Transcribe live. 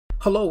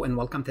Hello and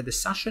welcome to this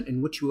session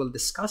in which we will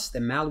discuss the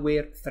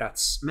malware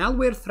threats.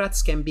 Malware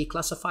threats can be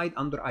classified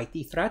under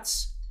IT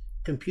threats,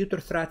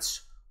 computer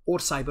threats, or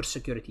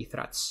cybersecurity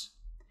threats.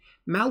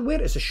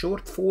 Malware is a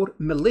short for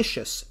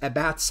malicious, a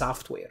bad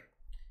software.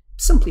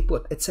 Simply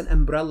put, it's an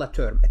umbrella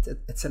term.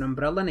 It's an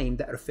umbrella name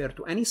that refers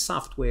to any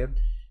software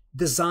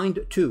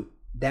designed to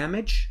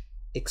damage,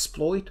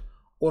 exploit,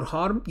 or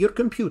harm your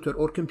computer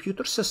or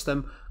computer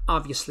system,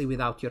 obviously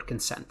without your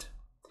consent.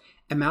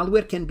 A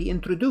malware can be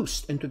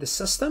introduced into the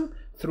system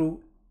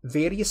through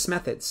various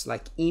methods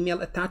like email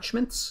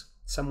attachments.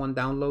 Someone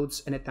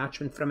downloads an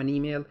attachment from an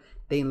email,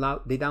 they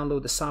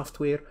download the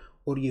software,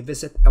 or you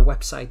visit a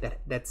website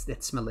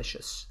that's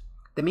malicious.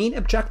 The main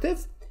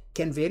objective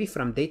can vary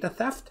from data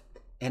theft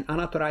and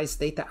unauthorized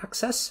data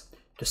access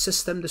to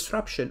system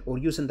disruption or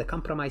using the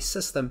compromised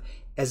system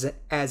as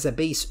a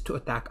base to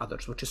attack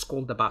others, which is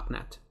called the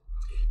botnet.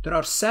 There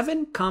are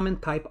 7 common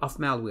types of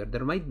malware.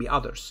 There might be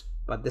others,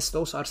 but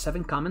those are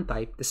 7 common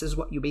types. This is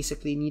what you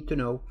basically need to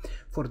know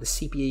for the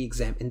CPA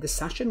exam. In this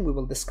session, we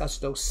will discuss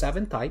those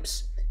 7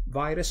 types: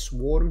 virus,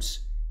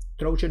 worms,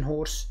 Trojan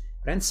horse,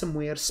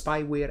 ransomware,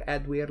 spyware,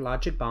 adware,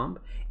 logic bomb.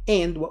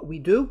 And what we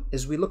do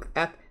is we look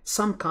at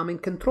some common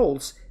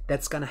controls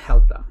that's going to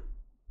help them.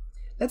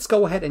 Let's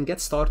go ahead and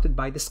get started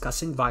by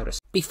discussing virus.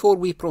 Before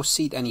we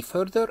proceed any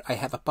further, I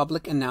have a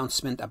public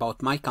announcement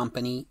about my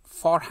company,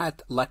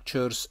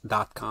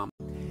 farhatlectures.com.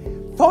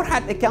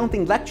 Farhat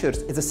Accounting Lectures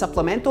is a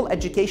supplemental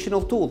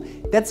educational tool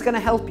that's going to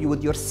help you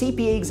with your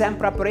CPA exam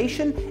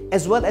preparation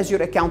as well as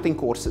your accounting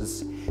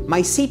courses.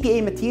 My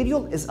CPA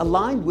material is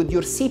aligned with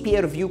your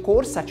CPA review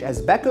course such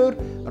as Becker,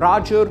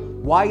 Roger,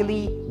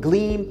 Wiley,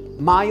 Gleam,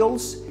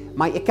 Miles.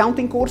 My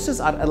accounting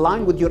courses are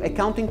aligned with your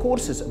accounting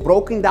courses,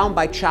 broken down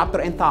by chapter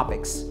and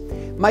topics.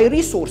 My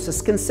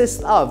resources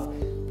consist of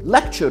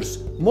lectures,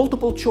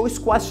 multiple choice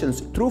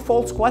questions,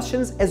 true-false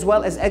questions, as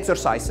well as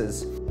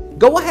exercises.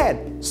 Go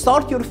ahead,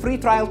 start your free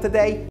trial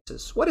today.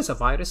 What is a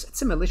virus?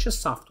 It's a malicious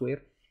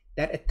software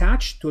that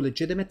attached to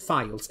legitimate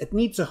files. It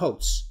needs a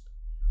host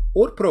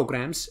or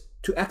programs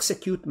to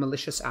execute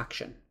malicious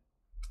action.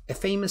 A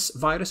famous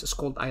virus is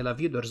called I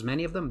Love You. There's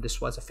many of them. This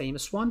was a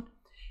famous one.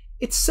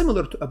 It's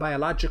similar to a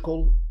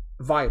biological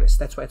virus.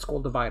 That's why it's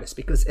called a virus,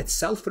 because it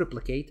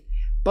self-replicates,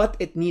 but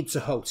it needs a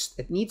host.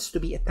 It needs to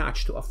be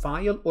attached to a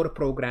file or a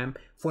program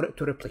for it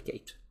to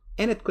replicate.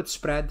 And it could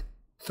spread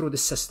through the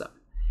system.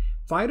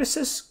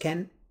 Viruses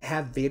can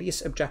have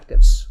various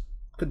objectives.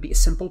 It could be a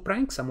simple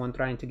prank, someone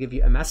trying to give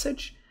you a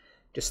message,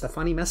 just a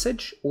funny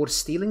message, or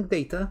stealing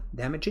data,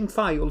 damaging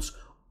files,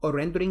 or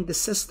rendering the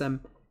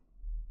system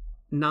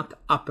not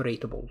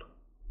operatable.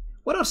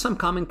 What are some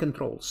common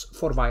controls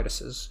for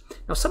viruses?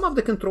 Now, some of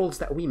the controls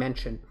that we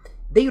mentioned,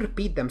 they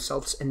repeat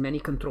themselves in many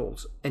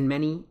controls, on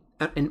many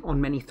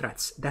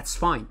threats. That's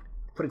fine.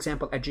 For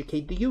example,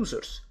 educate the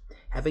users,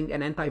 having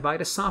an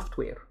antivirus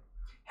software,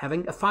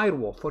 having a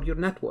firewall for your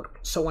network,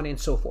 so on and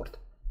so forth.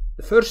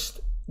 The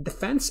first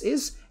defense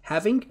is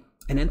having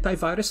an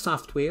antivirus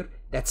software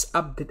that's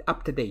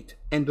up to date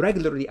and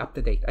regularly up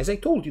to date. As I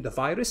told you, the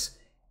virus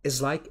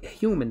is like a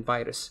human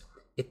virus.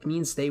 It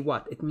means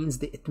it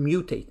means it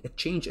mutate, it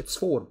change its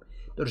form.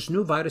 There's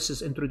new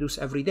viruses introduced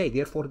every day.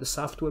 Therefore, the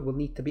software will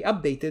need to be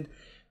updated,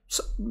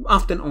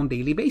 often on a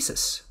daily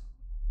basis.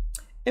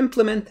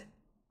 Implement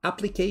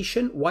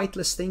application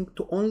whitelisting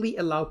to only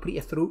allow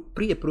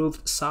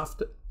pre-approved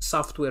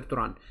software to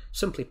run.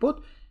 Simply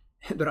put,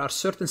 there are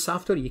certain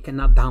software you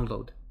cannot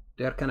download.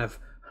 They're kind of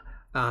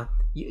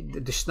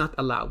just not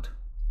allowed.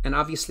 And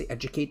obviously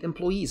educate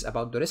employees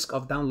about the risk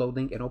of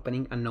downloading and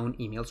opening unknown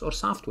emails or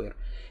software.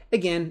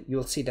 Again,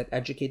 you'll see that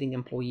educating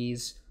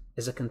employees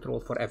is a control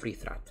for every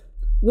threat.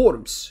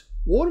 Worms.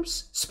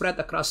 Worms spread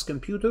across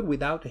computer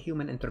without a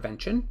human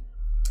intervention.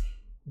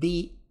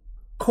 The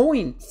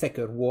coin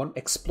thicker worm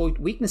exploit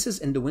weaknesses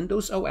in the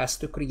Windows OS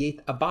to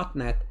create a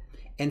botnet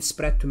and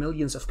spread to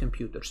millions of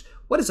computers.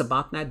 What is a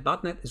botnet?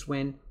 Botnet is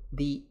when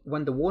the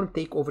worm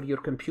take over your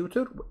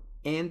computer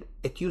and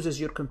it uses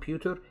your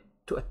computer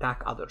to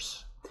attack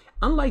others.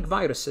 Unlike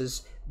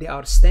viruses, they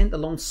are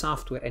standalone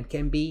software and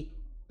can be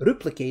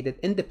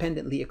replicated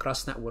independently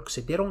across networks,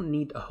 so they don't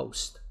need a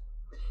host.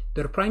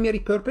 Their primary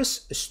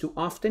purpose is to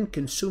often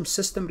consume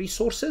system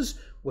resources,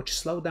 which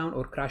slow down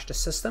or crash the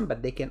system,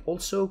 but they can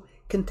also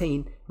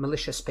contain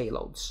malicious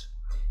payloads.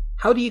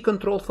 How do you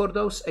control for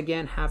those?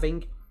 Again,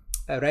 having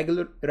a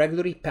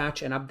regularly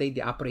patch and update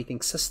the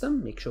operating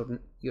system. Make sure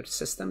your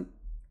system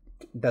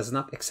does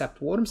not accept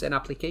worms and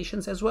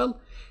applications as well.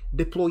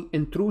 Deploy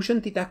intrusion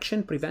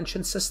detection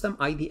prevention system,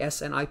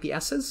 IDS and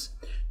IPSs,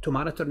 to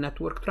monitor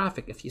network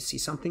traffic. If you see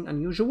something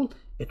unusual,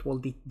 it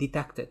will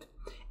detect it.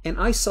 And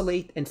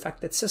isolate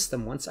infected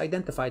system once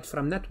identified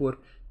from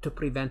network to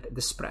prevent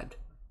the spread.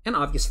 And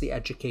obviously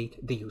educate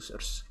the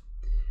users.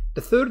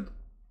 The third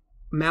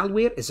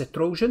malware is a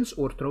Trojans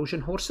or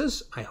Trojan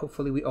horses.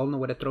 Hopefully we all know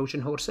what a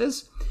Trojan horse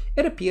is.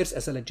 It appears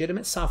as a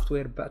legitimate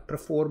software but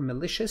perform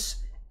malicious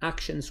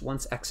actions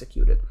once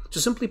executed. So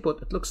simply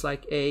put, it looks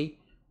like a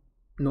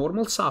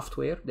normal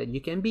software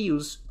that can be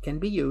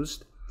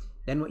used.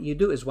 Then what you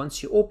do is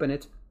once you open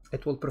it,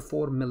 it will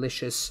perform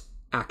malicious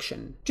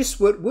action. Just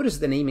where is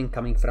the naming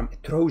coming from? A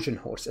Trojan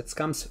horse. It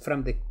comes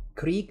from the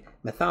Greek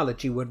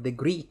mythology, where the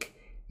Greek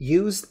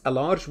used a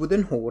large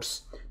wooden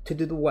horse to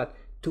do what?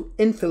 To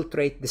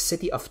infiltrate the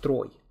city of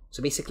Troy.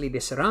 So basically they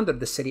surrounded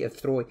the city of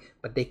Troy,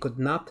 but they could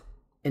not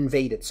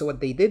invade it. So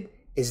what they did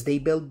is they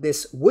built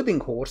this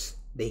wooden horse,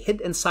 they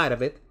hid inside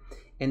of it,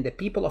 and the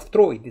people of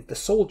Troy, the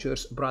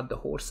soldiers, brought the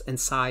horse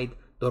inside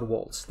their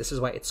walls. This is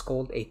why it's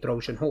called a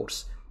Trojan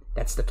horse.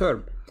 That's the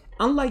term.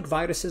 Unlike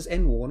viruses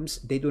and worms,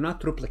 they do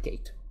not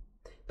replicate,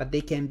 but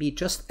they can be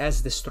just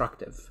as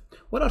destructive.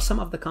 What are some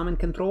of the common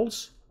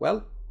controls?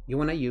 Well, you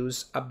want to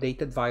use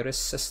updated virus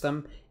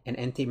system and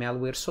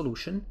anti-malware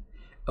solution.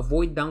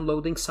 Avoid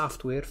downloading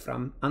software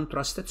from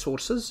untrusted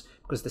sources,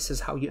 because this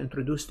is how you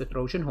introduce the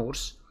Trojan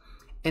horse.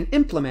 And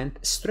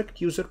implement strict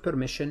user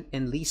permission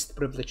and least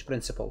privilege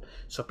principle.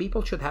 So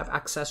people should have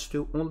access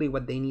to only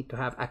what they need to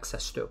have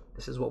access to.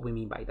 This is what we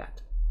mean by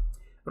that.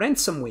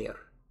 Ransomware.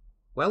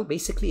 Well,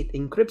 basically it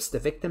encrypts the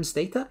victim's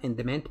data and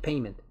demand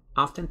payment,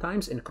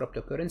 oftentimes in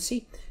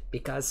cryptocurrency,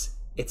 because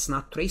it's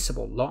not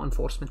traceable. Law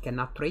enforcement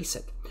cannot trace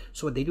it.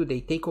 So what they do,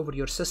 they take over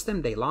your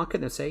system, they lock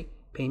it and say,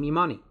 pay me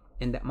money.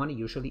 And that money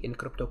usually in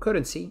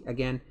cryptocurrency,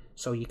 again,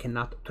 so you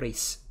cannot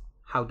trace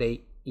how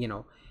they,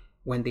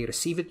 when they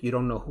receive it, you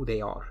don't know who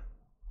they are.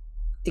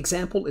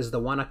 Example is the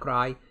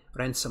WannaCry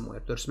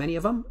ransomware. There's many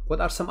of them.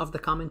 What are some of the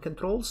common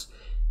controls?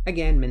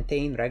 Again,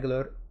 maintain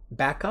regular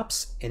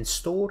backups and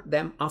store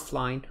them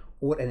offline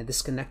or in a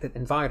disconnected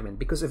environment.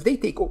 Because if they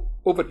take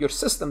over your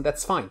system,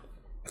 that's fine.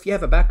 If you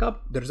have a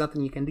backup, there's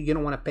nothing you can do. You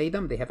don't want to pay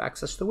them. They have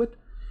access to it.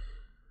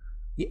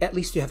 At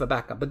least you have a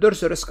backup. But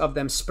there's a risk of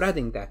them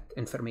spreading that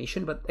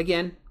information. But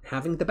again,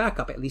 having the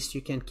backup, at least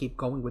you can keep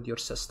going with your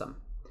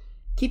system.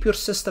 Keep your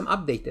system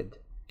updated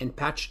and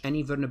patch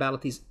any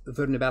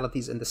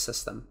vulnerabilities in the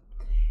system.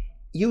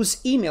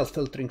 Use email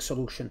filtering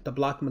solution to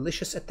block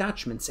malicious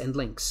attachments and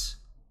links.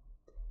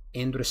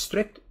 And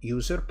restrict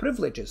user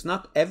privileges.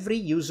 Not every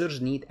users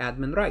need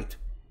admin right.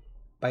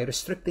 By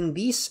restricting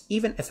these,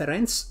 even if a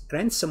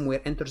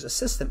ransomware enters a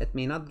system, it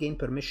may not gain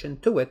permission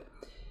to it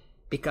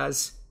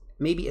because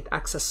maybe it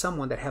accesses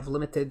someone that have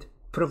limited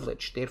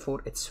privilege,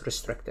 therefore it's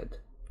restricted.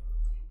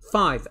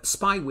 5.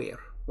 Spyware.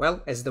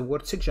 Well, as the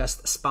word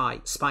suggests,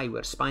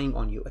 spyware, spying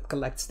on you. It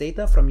collects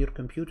data from your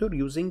computer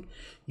using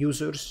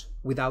users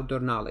without their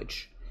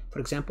knowledge. For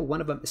example, one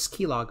of them is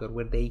keylogger,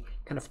 where they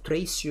kind of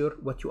trace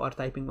what you are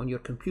typing on your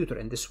computer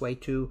in this way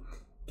to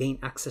gain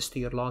access to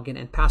your login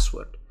and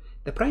password.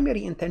 The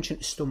primary intention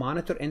is to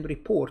monitor and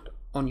report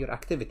on your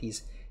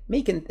activities,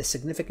 making it a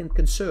significant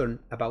concern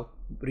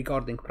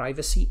regarding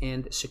privacy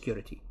and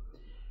security.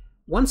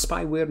 One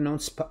known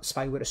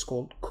spyware is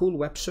called Cool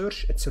Web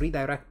Search. It's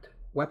redirect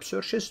web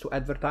searches to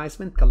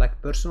advertisement,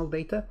 collect personal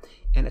data,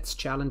 and it's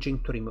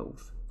challenging to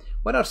remove.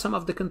 What are some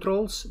of the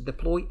controls?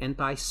 Deploy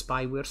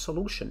anti-spyware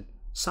solution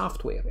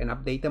software and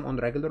update them on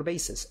a regular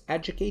basis.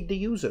 Educate the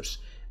users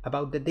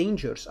about the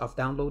dangers of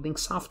downloading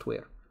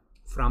software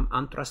from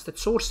untrusted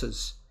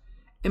sources.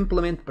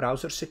 Implement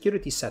browser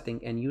security setting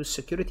and use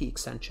security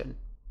extension.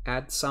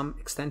 Add some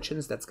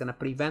extensions that's going to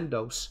prevent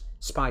those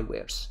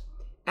spywares.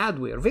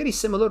 Adware, very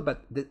similar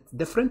but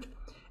different.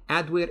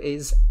 Adware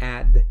is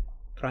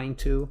trying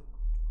to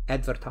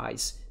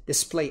advertise,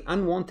 display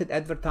unwanted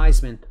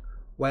advertisement,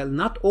 while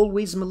not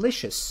always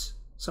malicious.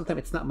 Sometimes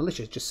it's not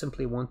malicious, just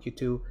simply want you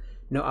to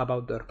know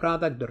about their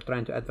product. They're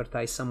trying to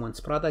advertise someone's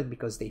product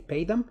because they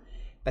pay them,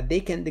 but they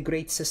can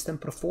degrade system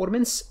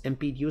performance,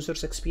 impede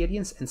users'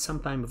 experience, and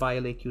sometimes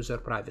violate user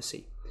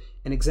privacy.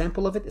 An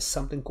example of it is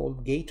something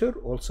called Gator,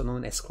 also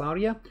known as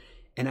Claria,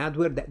 an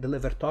adware that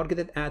delivers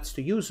targeted ads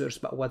to users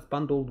but was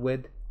bundled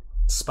with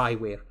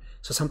spyware.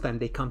 So sometimes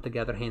they come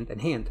together hand in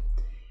hand.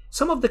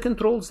 Some of the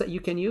controls that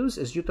you can use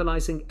is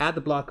utilizing ad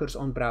blockers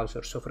on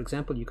browsers. So for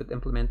example, you could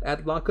implement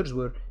ad blockers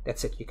where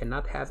that's it. You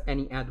cannot have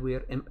any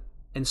adware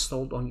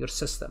installed on your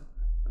system.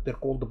 They're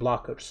called the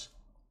blockers.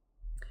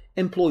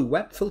 Employ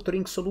web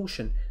filtering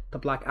solution to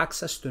block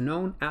access to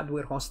known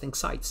adware hosting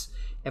sites.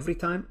 Every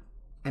time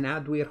an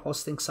adware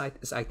hosting site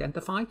is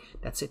identified,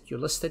 that's it. You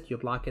list it, you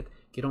block it.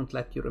 You don't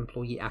let your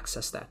employee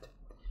access that.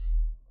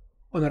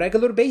 On a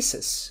regular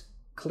basis,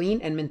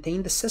 clean and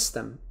maintain the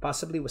system,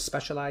 possibly with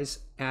specialized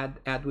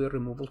adware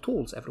removal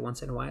tools. Every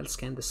once in a while,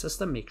 scan the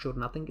system, make sure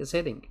nothing is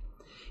hidden.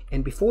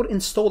 And before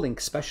installing,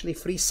 especially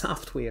free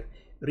software,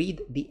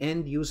 read the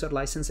end user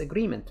license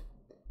agreement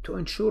to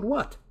ensure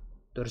what?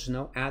 There's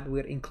no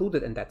adware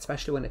included in that,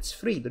 especially when it's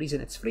free. The reason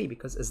it's free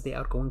because as they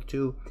are going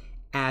to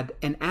add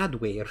an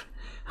adware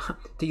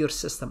to your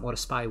system or a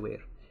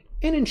spyware.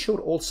 And ensure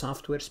all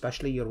software,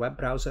 especially your web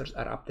browsers,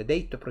 are up to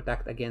date to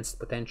protect against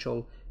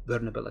potential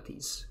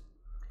vulnerabilities.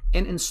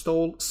 And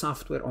install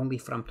software only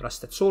from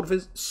trusted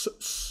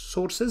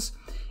sources,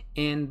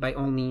 and by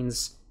all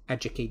means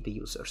educate the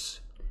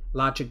users.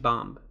 Logic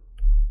bomb.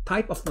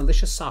 Type of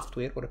malicious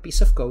software or a piece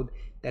of code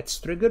that's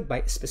triggered by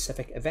a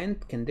specific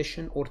event,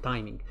 condition, or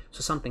timing.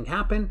 So something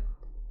happened,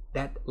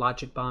 that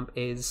logic bomb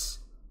is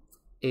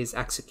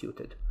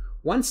executed.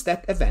 Once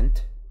that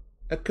event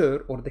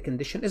occur or the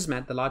condition is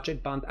met, the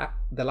logic bomb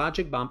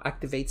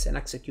activates and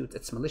executes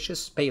its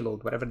malicious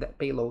payload, whatever that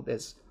payload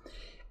is.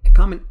 A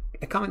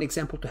common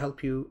example to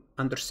help you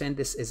understand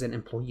this is an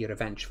employee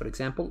revenge. For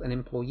example, an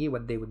employee,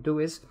 what they would do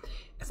is,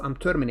 if I'm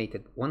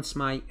terminated, once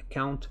my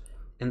account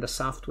in the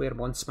software,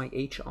 once my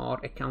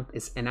HR account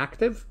is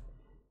inactive,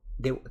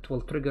 it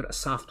will trigger a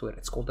software.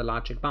 It's called the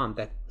logic bomb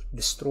that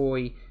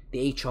destroy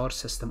the HR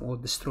system or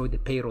destroy the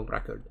payroll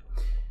record.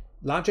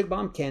 Logic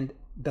bomb can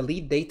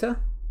delete data,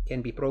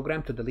 can be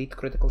programmed to delete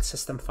critical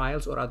system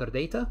files or other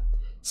data.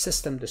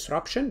 System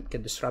disruption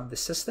can disrupt the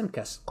system,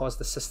 cause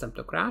the system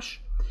to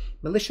crash.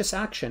 Malicious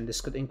action, this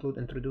could include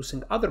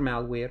introducing other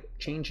malware,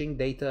 changing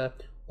data,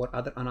 or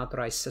other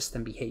unauthorized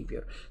system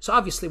behavior. So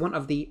obviously one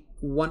of the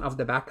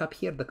backup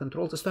here, the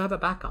controls, is to have a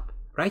backup,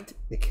 right?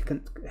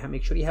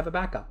 Make sure you have a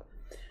backup.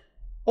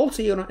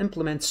 Also, you want to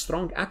implement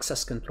strong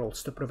access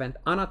controls to prevent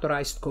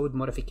unauthorized code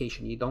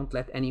modification. You don't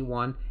let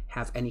anyone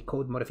have any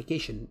code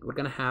modification. We're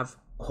going to have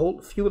a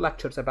whole few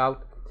lectures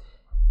about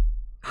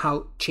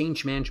how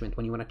change management,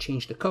 when you want to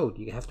change the code,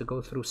 you have to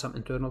go through some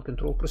internal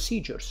control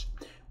procedures.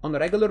 On a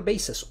regular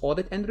basis,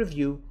 audit and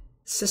review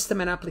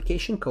system and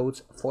application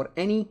codes for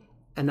any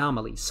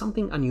anomalies,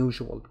 something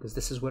unusual, because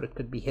this is where it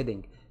could be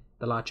hitting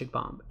the logic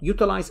bomb.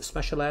 Utilize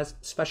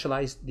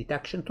specialized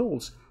detection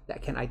tools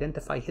that can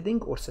identify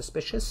hidden or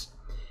suspicious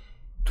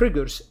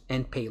triggers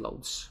and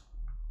payloads.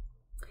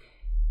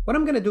 What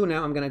I'm going to do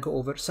now, I'm going to go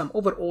over some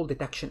overall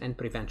detection and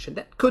prevention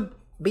that could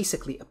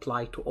basically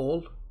apply to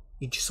all.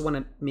 You just want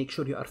to make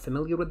sure you are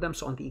familiar with them.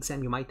 So on the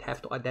exam, you might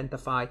have to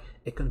identify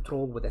a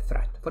control with a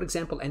threat. For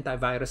example,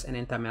 antivirus and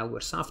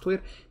anti-malware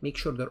software, make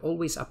sure they're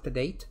always up to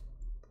date.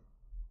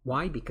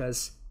 Why?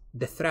 Because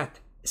the threat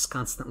is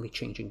constantly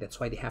changing.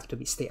 That's why they have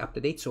to stay up to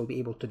date, so we'll be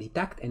able to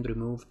detect and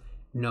remove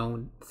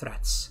known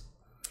threats.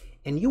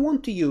 And you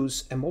want to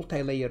use a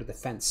multi-layer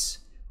defense,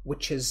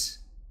 which is,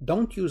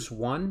 don't use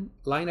one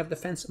line of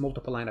defense,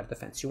 multiple line of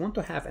defense. You want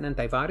to have an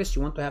antivirus,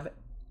 you want to have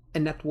a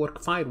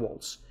network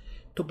firewalls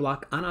to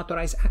block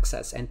unauthorized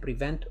access and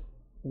prevent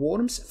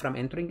worms from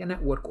entering a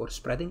network or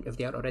spreading if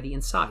they are already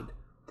inside.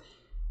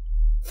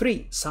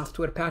 3.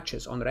 Software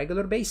patches. On a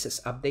regular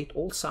basis, update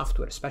all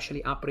software,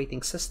 especially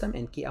operating system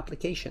and key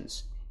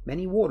applications.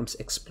 Many worms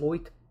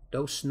exploit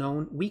those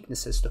known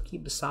weaknesses to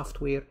keep the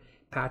software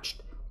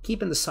patched.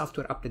 Keeping the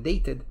software up to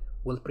date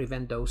will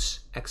prevent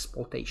those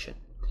exploitation.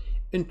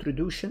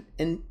 Intrusion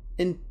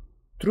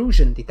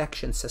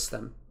detection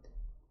system.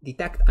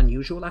 Detect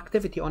unusual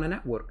activity on a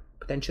network,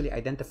 potentially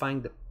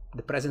identifying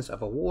the presence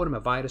of a worm, a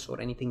virus, or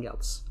anything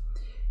else.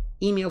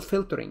 Email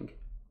filtering.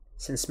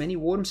 Since many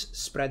worms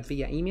spread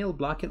via email,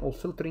 blocking or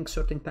filtering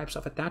certain types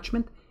of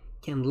attachment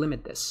can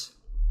limit this.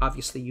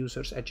 Obviously,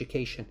 users'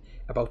 education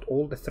about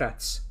all the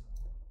threats.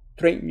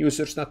 Train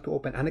users not to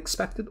open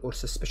unexpected or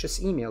suspicious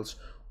emails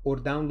or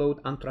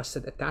download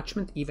untrusted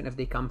attachment, even if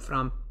they come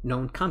from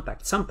known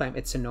contact. Sometimes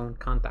it's a known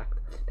contact.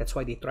 That's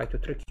why they try to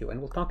trick you.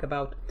 And we'll talk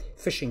about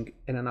phishing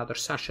in another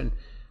session.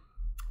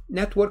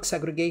 Network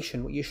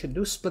segregation. What you should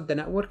do, split the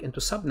network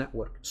into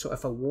sub-network. So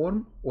if a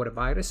worm or a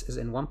virus is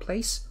in one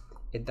place,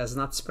 it does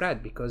not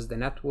spread because the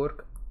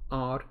network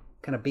are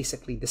kind of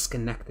basically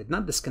disconnected.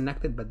 Not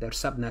disconnected, but they're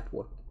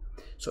sub-networked.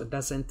 So it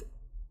doesn't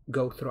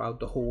go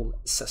throughout the whole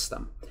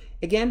system.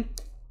 Again,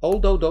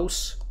 although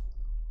those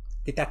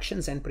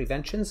detections and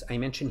preventions, I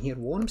mentioned here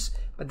worms,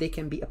 but they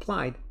can be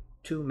applied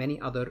to many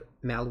other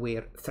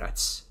malware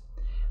threats.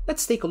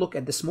 Let's take a look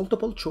at this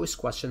multiple choice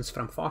questions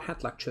from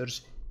Farhat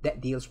lectures that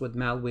deals with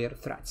malware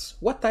threats.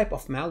 What type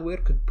of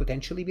malware could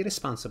potentially be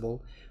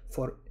responsible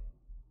for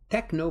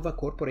Technova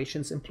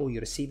Corporation's employee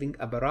receiving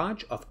a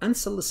barrage of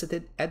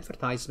unsolicited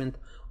advertisement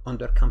on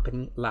their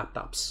company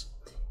laptops?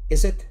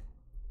 Is it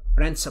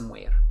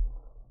ransomware?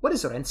 What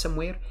is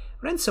ransomware?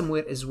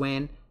 Ransomware is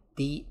when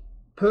the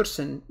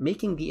person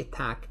making the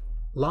attack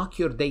lock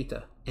your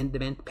data and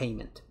demand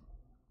payment.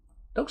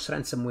 Those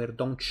ransomware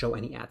don't show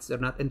any ads. They're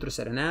not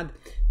interested in ad.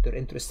 They're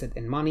interested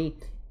in money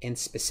and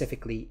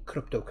specifically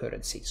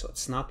cryptocurrency. So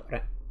it's not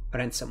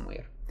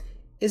ransomware.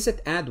 Is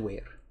it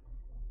adware?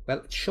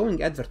 Well, it's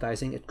showing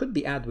advertising. It could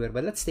be adware,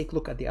 but let's take a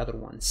look at the other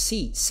one.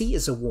 C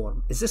is a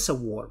worm. Is this a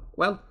worm?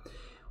 Well,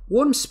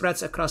 worm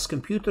spreads across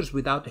computers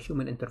without a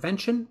human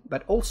intervention,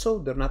 but also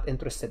they're not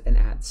interested in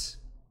ads.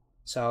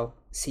 So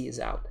C is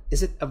out.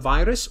 Is it a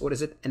virus or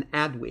is it an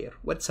adware?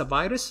 What's a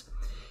virus?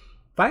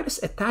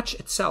 Virus attach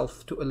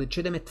itself to a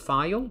legitimate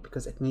file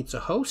because it needs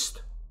a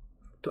host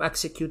to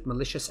execute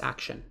malicious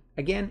action.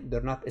 Again,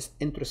 they're not as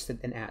interested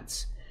in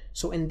ads.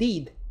 So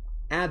indeed,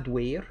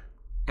 adware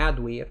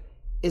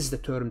is the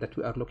term that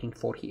we are looking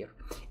for here.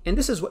 And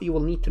this is what you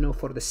will need to know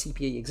for the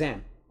CPA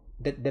exam.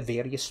 The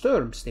various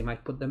terms, they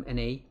might put them in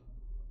a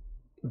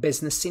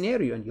business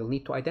scenario and you'll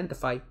need to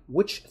identify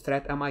which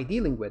threat am I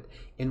dealing with.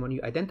 And when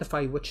you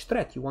identify which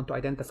threat, you want to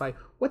identify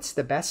what's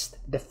the best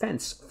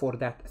defense for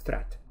that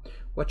threat.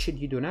 What should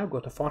you do now? Go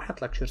to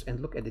Farhat lectures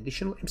and look at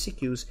additional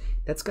MCQs.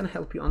 That's going to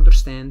help you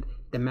understand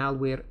the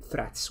malware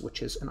threats,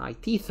 which is an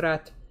IT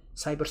threat,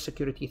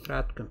 cybersecurity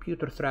threat,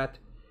 computer threat.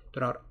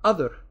 There are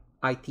other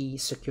IT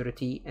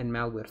security and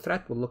malware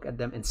threat. We'll look at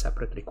them in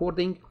separate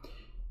recording.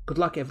 Good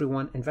luck,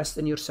 everyone. Invest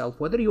in yourself,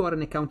 whether you are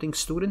an accounting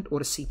student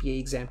or a CPA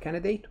exam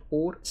candidate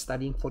or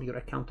studying for your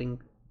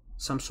accounting,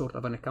 some sort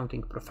of an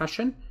accounting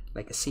profession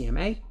like a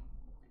CMA.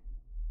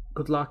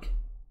 Good luck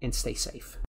and stay safe.